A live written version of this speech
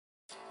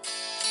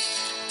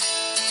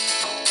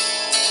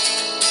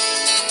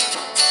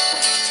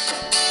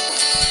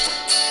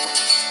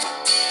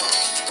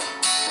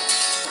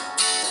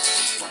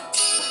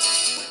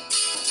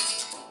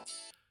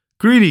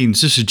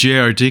Greetings, this is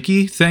J.R.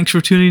 Dickey. Thanks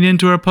for tuning in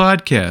to our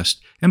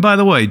podcast. And by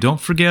the way, don't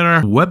forget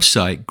our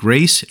website,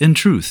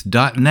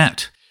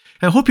 graceandtruth.net.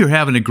 I hope you're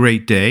having a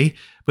great day,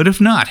 but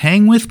if not,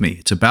 hang with me.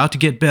 It's about to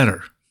get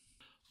better.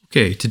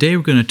 Okay, today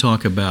we're going to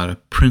talk about a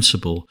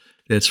principle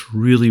that's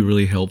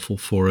really helpful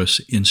for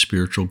us in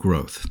spiritual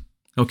growth.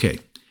 Okay,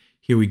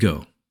 here we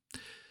go.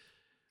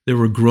 There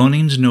were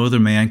groanings no other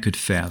man could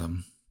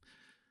fathom,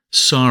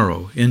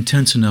 sorrow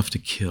intense enough to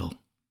kill.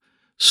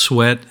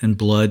 Sweat and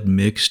blood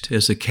mixed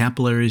as the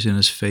capillaries in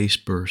his face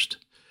burst.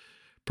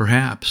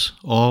 Perhaps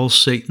all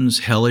Satan's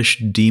hellish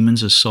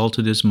demons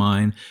assaulted his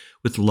mind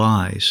with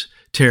lies,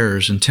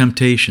 terrors, and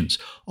temptations.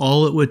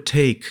 All it would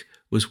take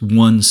was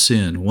one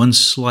sin, one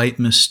slight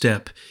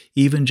misstep,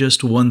 even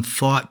just one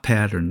thought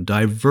pattern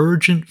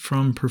divergent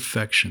from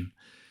perfection,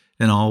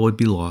 and all would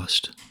be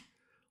lost.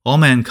 All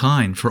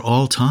mankind for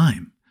all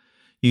time.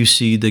 You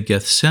see, the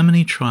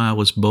Gethsemane trial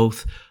was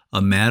both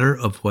a matter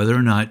of whether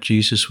or not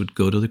Jesus would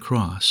go to the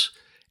cross,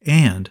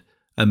 and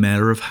a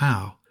matter of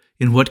how,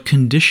 in what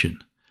condition.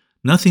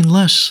 Nothing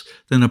less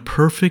than a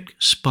perfect,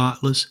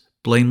 spotless,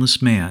 blameless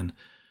man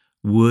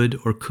would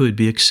or could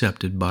be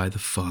accepted by the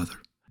Father.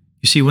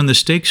 You see, when the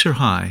stakes are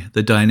high,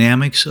 the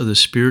dynamics of the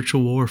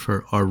spiritual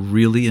warfare are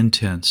really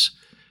intense.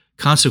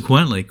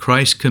 Consequently,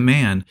 Christ's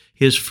command,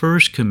 his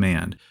first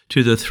command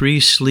to the 3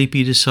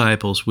 sleepy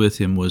disciples with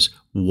him was,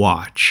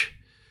 "Watch."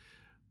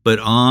 But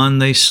on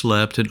they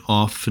slept, and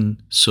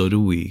often so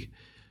do we.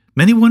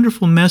 Many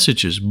wonderful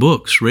messages,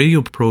 books,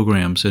 radio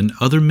programs, and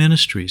other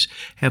ministries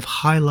have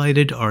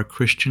highlighted our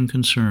Christian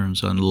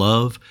concerns on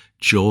love,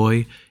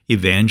 joy,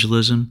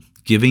 evangelism,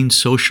 giving,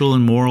 social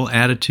and moral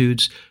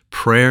attitudes,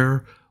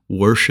 prayer,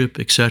 worship,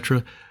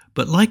 etc.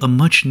 But like a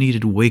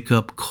much-needed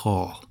wake-up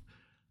call,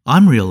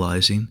 I'm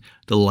realizing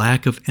the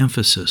lack of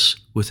emphasis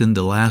within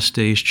the last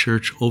days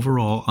church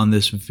overall on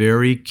this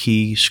very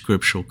key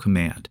scriptural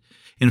command.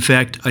 In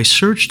fact, I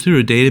searched through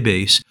a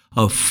database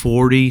of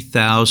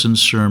 40,000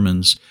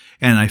 sermons,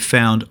 and I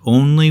found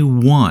only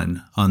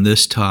one on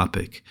this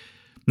topic.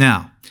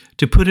 Now,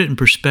 to put it in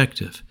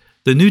perspective,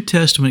 the New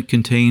Testament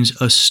contains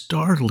a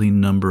startling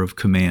number of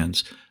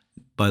commands,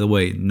 by the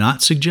way,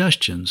 not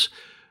suggestions,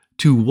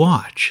 to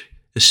watch,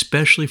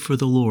 especially for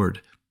the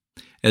Lord,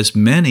 as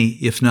many,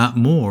 if not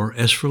more,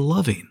 as for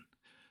loving,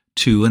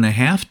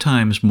 2.5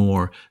 times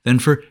more than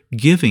for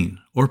giving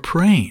or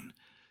praying,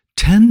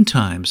 10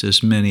 times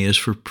as many as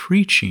for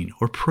preaching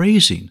or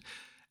praising,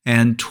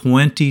 and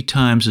 20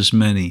 times as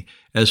many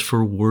as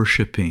for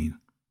worshiping.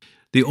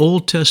 The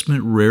Old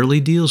Testament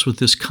rarely deals with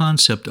this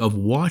concept of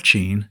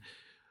watching,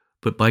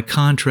 but by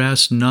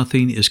contrast,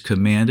 nothing is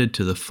commanded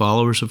to the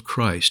followers of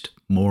Christ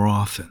more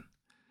often.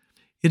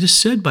 It is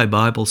said by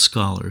Bible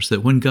scholars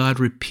that when God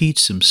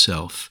repeats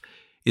himself,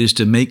 it is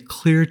to make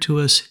clear to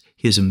us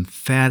his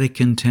emphatic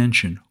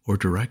intention or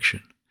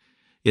direction.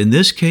 In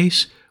this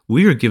case,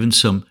 we are given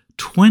some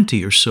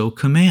 20 or so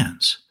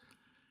commands.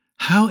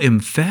 How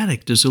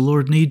emphatic does the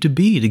Lord need to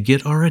be to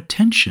get our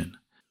attention?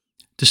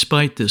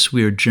 Despite this,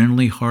 we are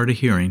generally hard of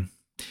hearing.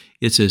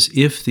 It's as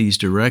if these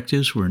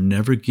directives were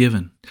never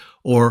given,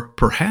 or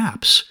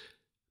perhaps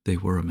they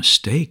were a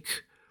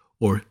mistake,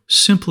 or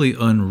simply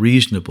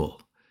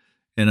unreasonable.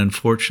 And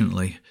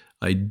unfortunately,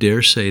 I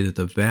dare say that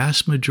the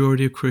vast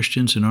majority of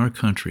Christians in our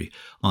country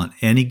on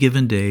any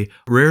given day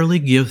rarely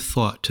give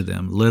thought to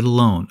them, let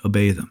alone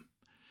obey them.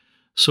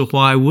 So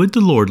why would the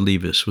Lord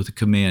leave us with a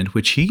command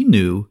which he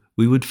knew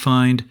we would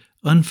find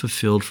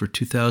unfulfilled for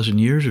 2,000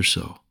 years or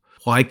so?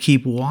 Why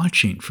keep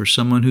watching for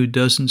someone who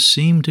doesn't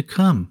seem to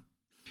come?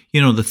 You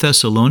know, the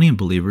Thessalonian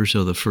believers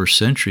of the first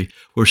century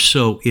were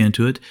so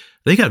into it,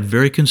 they got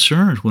very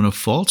concerned when a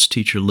false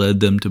teacher led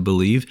them to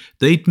believe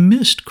they'd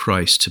missed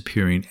Christ's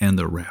appearing and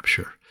the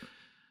rapture.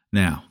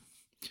 Now,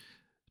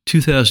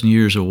 2,000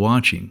 years of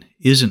watching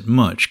isn't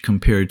much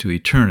compared to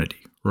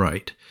eternity,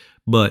 right?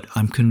 But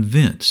I'm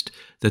convinced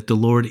that the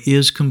Lord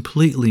is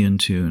completely in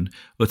tune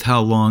with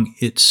how long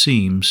it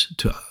seems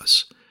to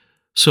us.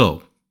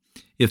 So,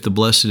 if the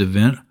blessed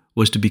event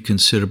was to be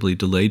considerably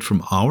delayed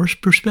from our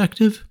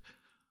perspective,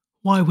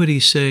 why would he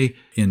say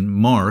in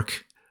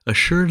Mark,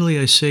 "Assuredly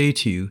I say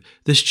to you,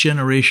 this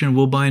generation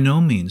will by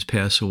no means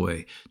pass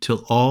away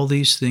till all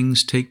these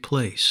things take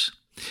place.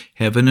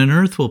 Heaven and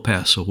earth will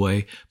pass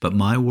away, but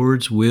my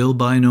words will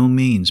by no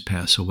means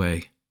pass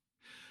away.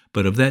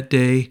 But of that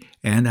day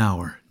and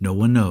hour no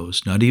one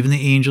knows, not even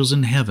the angels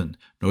in heaven,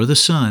 nor the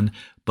Son,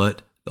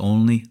 but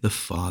only the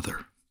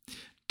Father.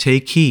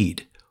 Take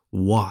heed,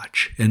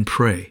 watch, and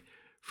pray,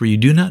 for you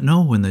do not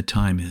know when the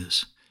time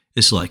is.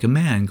 It's like a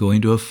man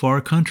going to a far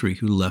country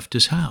who left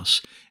his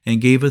house, and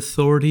gave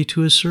authority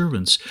to his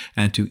servants,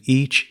 and to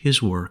each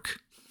his work,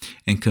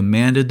 and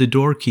commanded the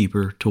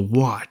doorkeeper to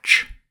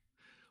watch.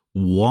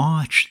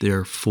 Watch,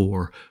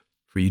 therefore,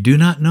 for you do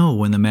not know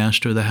when the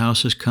master of the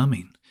house is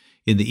coming,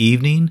 in the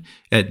evening,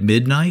 at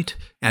midnight,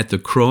 at the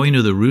crowing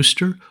of the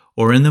rooster,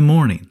 or in the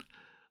morning,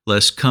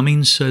 lest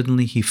coming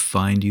suddenly he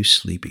find you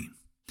sleeping.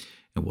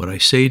 And what I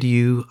say to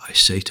you, I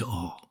say to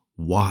all,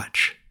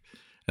 watch.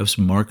 That was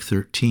Mark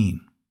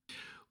 13.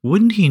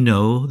 Wouldn't he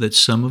know that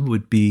some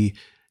would be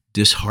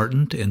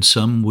disheartened, and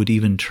some would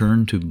even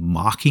turn to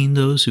mocking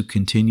those who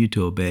continue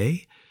to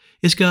obey?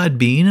 Is God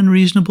being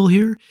unreasonable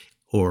here?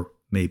 Or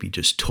maybe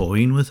just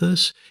toying with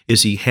us?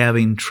 Is he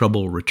having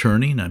trouble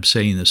returning? I'm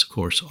saying this, of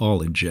course,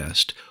 all in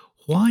jest.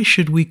 Why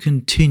should we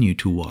continue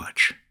to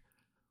watch?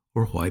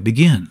 Or why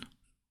begin?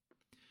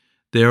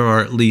 There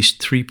are at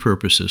least 3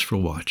 purposes for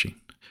watching.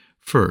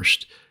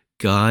 First,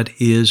 God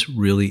is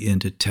really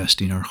into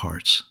testing our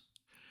hearts.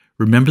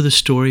 Remember the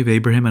story of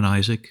Abraham and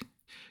Isaac?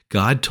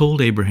 God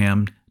told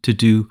Abraham to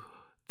do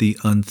the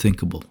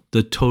unthinkable,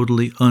 the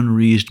totally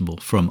unreasonable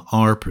from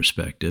our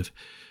perspective,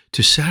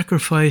 to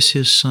sacrifice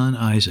his son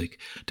Isaac,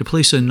 to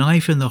place a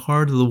knife in the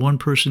heart of the one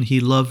person he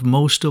loved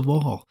most of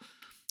all.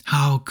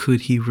 How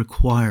could he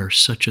require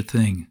such a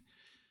thing?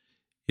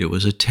 It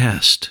was a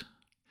test.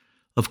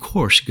 Of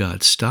course,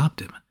 God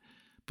stopped him.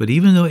 But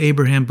even though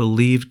Abraham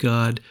believed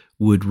God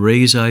would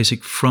raise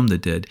Isaac from the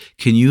dead,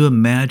 can you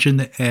imagine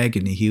the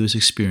agony he was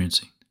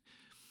experiencing?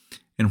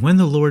 And when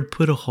the Lord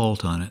put a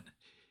halt on it,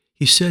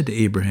 he said to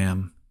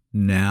Abraham,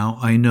 "Now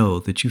I know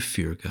that you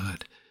fear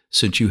God,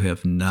 since you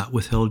have not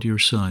withheld your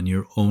son,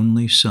 your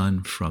only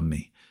son, from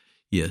me."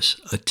 Yes,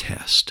 a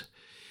test.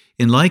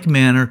 In like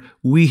manner,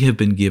 we have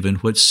been given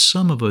what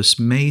some of us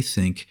may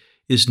think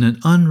is an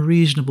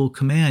unreasonable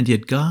command,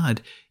 yet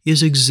God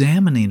is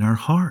examining our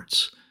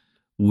hearts.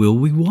 Will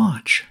we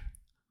watch?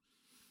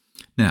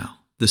 Now,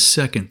 the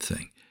second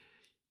thing,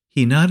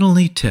 he not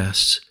only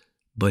tests,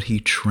 but he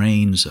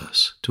trains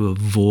us to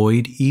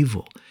avoid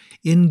evil.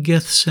 In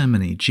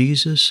Gethsemane,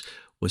 Jesus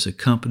was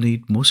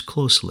accompanied most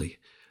closely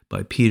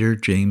by Peter,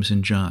 James,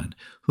 and John,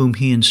 whom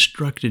he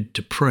instructed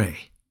to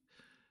pray.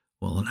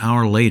 Well, an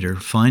hour later,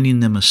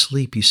 finding them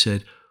asleep, he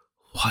said,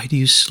 "Why do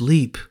you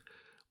sleep?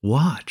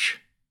 Watch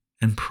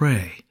and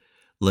pray,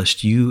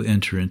 lest you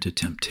enter into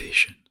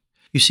temptation."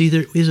 You see,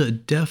 there is a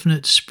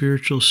definite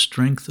spiritual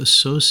strength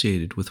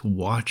associated with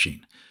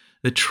watching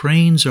that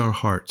trains our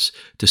hearts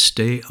to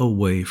stay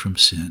away from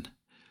sin.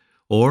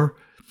 Or,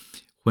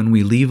 when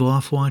we leave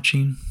off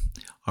watching,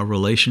 our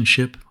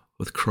relationship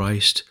with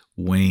Christ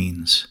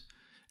wanes,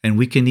 and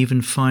we can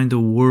even find the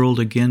world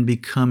again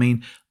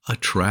becoming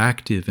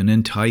attractive and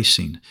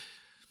enticing.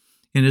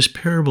 In his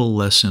parable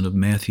lesson of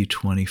Matthew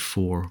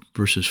 24,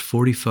 verses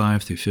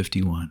 45 through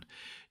 51,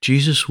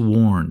 Jesus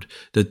warned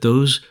that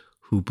those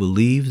who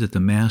believe that the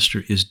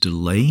Master is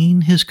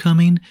delaying his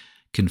coming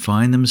can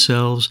find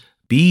themselves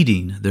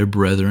beating their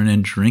brethren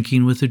and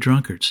drinking with the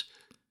drunkards.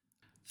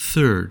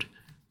 Third,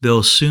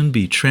 there'll soon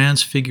be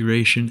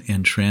transfiguration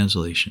and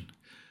translation,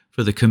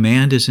 for the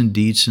command is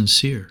indeed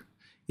sincere.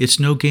 It's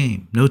no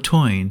game, no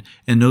toying,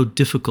 and no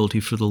difficulty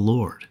for the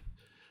Lord.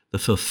 The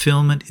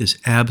fulfillment is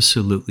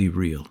absolutely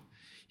real.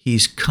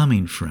 He's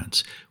coming,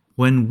 friends.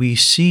 When we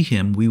see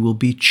him, we will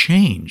be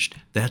changed.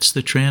 That's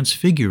the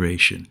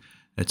transfiguration.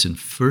 That's in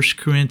 1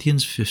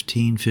 Corinthians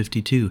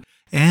 15:52.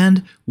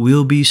 And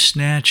we'll be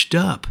snatched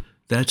up.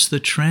 That's the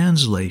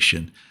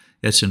translation.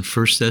 That's in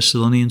 1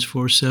 Thessalonians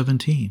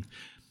 4:17.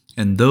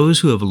 And those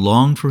who have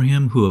longed for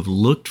him, who have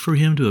looked for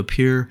him to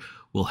appear,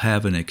 will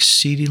have an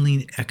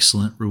exceedingly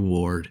excellent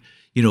reward.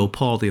 You know,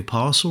 Paul the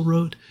Apostle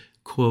wrote,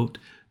 quote,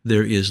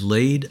 "There is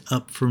laid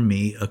up for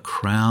me a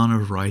crown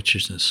of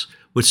righteousness,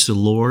 which the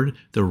Lord,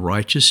 the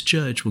righteous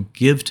judge, will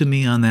give to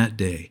me on that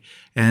day,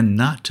 and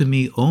not to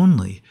me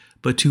only,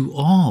 but to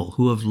all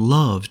who have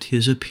loved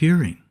his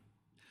appearing."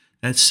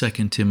 That's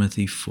 2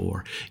 Timothy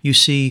 4. You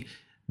see,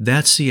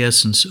 that's the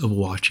essence of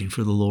watching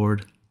for the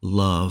Lord,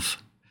 love.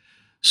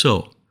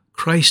 So,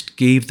 Christ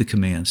gave the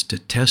commands to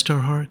test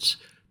our hearts,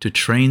 to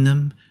train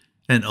them,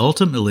 and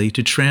ultimately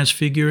to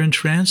transfigure and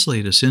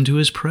translate us into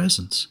his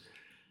presence.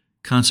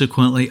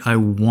 Consequently, I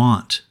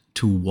want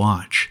to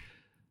watch.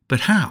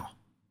 But how?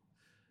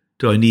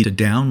 Do I need to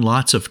down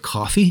lots of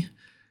coffee?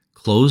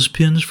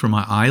 Clothespins for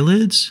my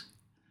eyelids?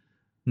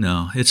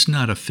 No, it's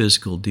not a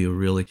physical deal,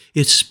 really.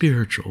 It's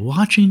spiritual.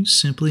 Watching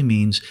simply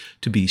means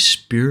to be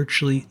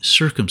spiritually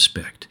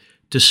circumspect,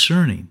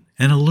 discerning,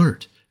 and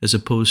alert, as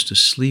opposed to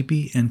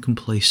sleepy and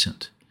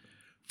complacent.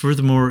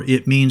 Furthermore,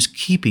 it means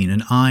keeping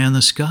an eye on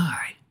the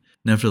sky.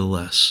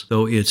 Nevertheless,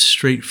 though it's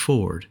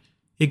straightforward,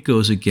 it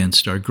goes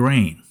against our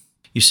grain.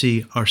 You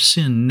see, our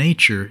sin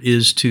nature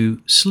is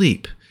to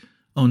sleep.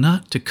 Oh,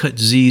 not to cut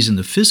Z's in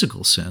the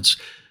physical sense.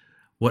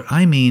 What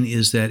I mean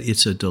is that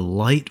it's a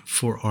delight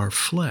for our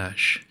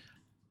flesh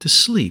to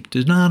sleep,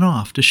 to nod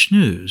off, to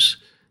snooze.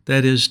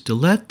 That is, to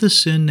let the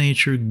sin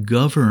nature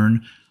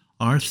govern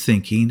our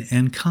thinking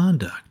and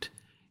conduct.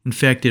 In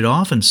fact, it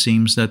often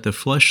seems that the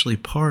fleshly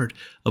part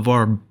of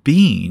our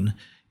being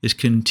is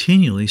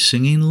continually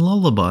singing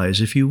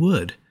lullabies, if you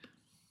would.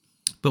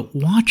 But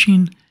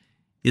watching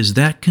is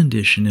that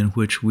condition in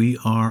which we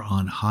are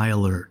on high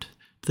alert.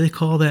 Do they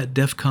call that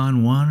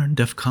Defcon 1 or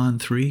Defcon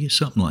 3?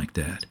 Something like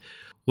that.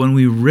 When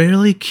we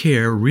rarely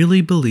care,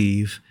 really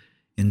believe,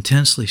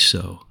 intensely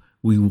so,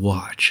 we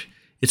watch.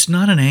 It's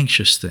not an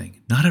anxious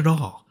thing, not at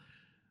all,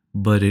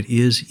 but it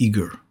is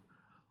eager.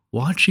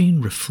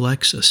 Watching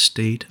reflects a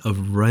state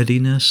of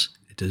readiness,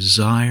 a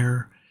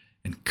desire,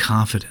 and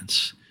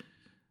confidence.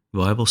 The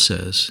Bible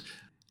says,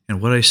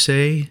 "And what I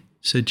say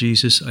Said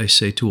Jesus, I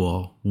say to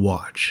all,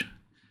 watch.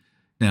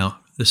 Now,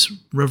 this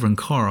Reverend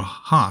Carl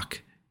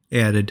Hawk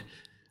added,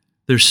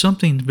 there's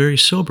something very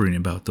sobering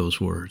about those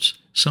words,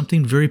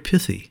 something very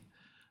pithy.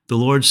 The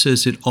Lord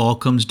says it all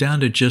comes down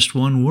to just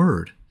one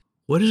word.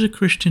 What is a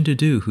Christian to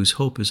do whose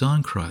hope is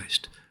on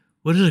Christ?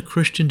 What is a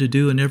Christian to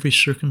do in every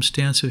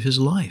circumstance of his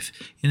life,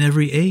 in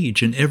every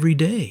age and every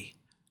day?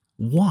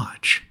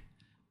 Watch.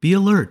 Be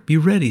alert. Be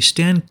ready.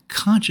 Stand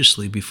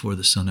consciously before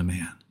the Son of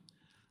Man.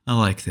 I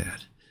like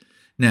that.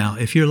 Now,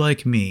 if you're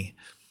like me,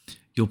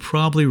 you'll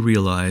probably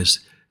realize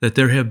that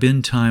there have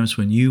been times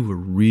when you were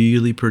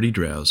really pretty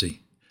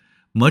drowsy.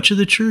 Much of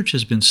the church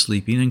has been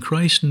sleeping, and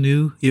Christ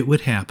knew it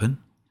would happen.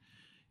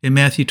 In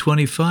Matthew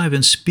 25,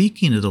 and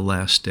speaking of the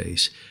last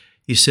days,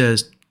 he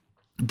says,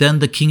 then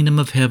the kingdom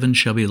of heaven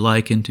shall be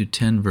likened to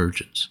 10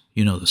 virgins.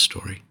 You know the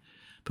story.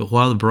 But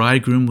while the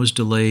bridegroom was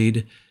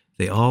delayed,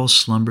 they all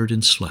slumbered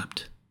and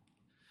slept.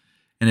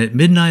 And at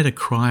midnight a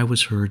cry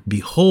was heard,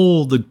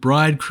 behold, the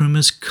bridegroom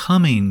is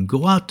coming.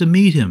 Go out to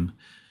meet him.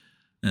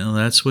 Now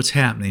that's what's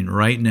happening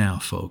right now,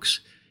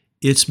 folks.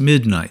 It's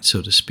midnight,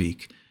 so to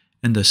speak,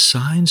 and the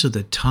signs of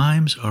the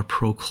times are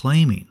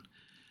proclaiming,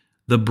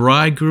 the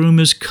bridegroom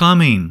is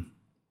coming.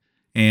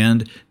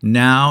 And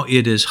now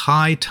it is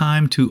high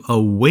time to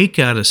awake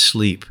out of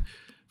sleep,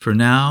 for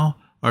now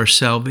our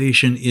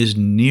salvation is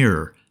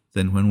nearer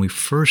than when we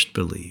first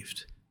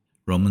believed.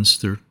 Romans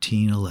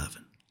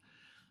 13:11.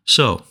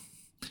 So,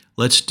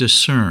 let's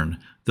discern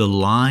the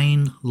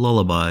lying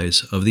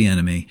lullabies of the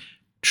enemy,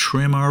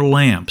 trim our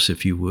lamps,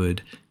 if you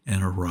would,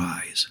 and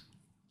arise.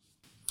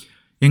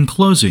 In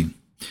closing,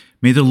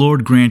 may the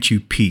Lord grant you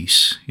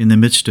peace in the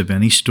midst of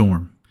any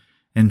storm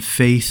and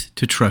faith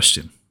to trust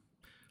Him.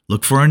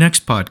 Look for our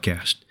next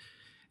podcast,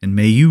 and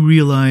may you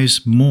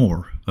realize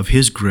more of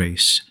His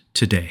grace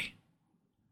today.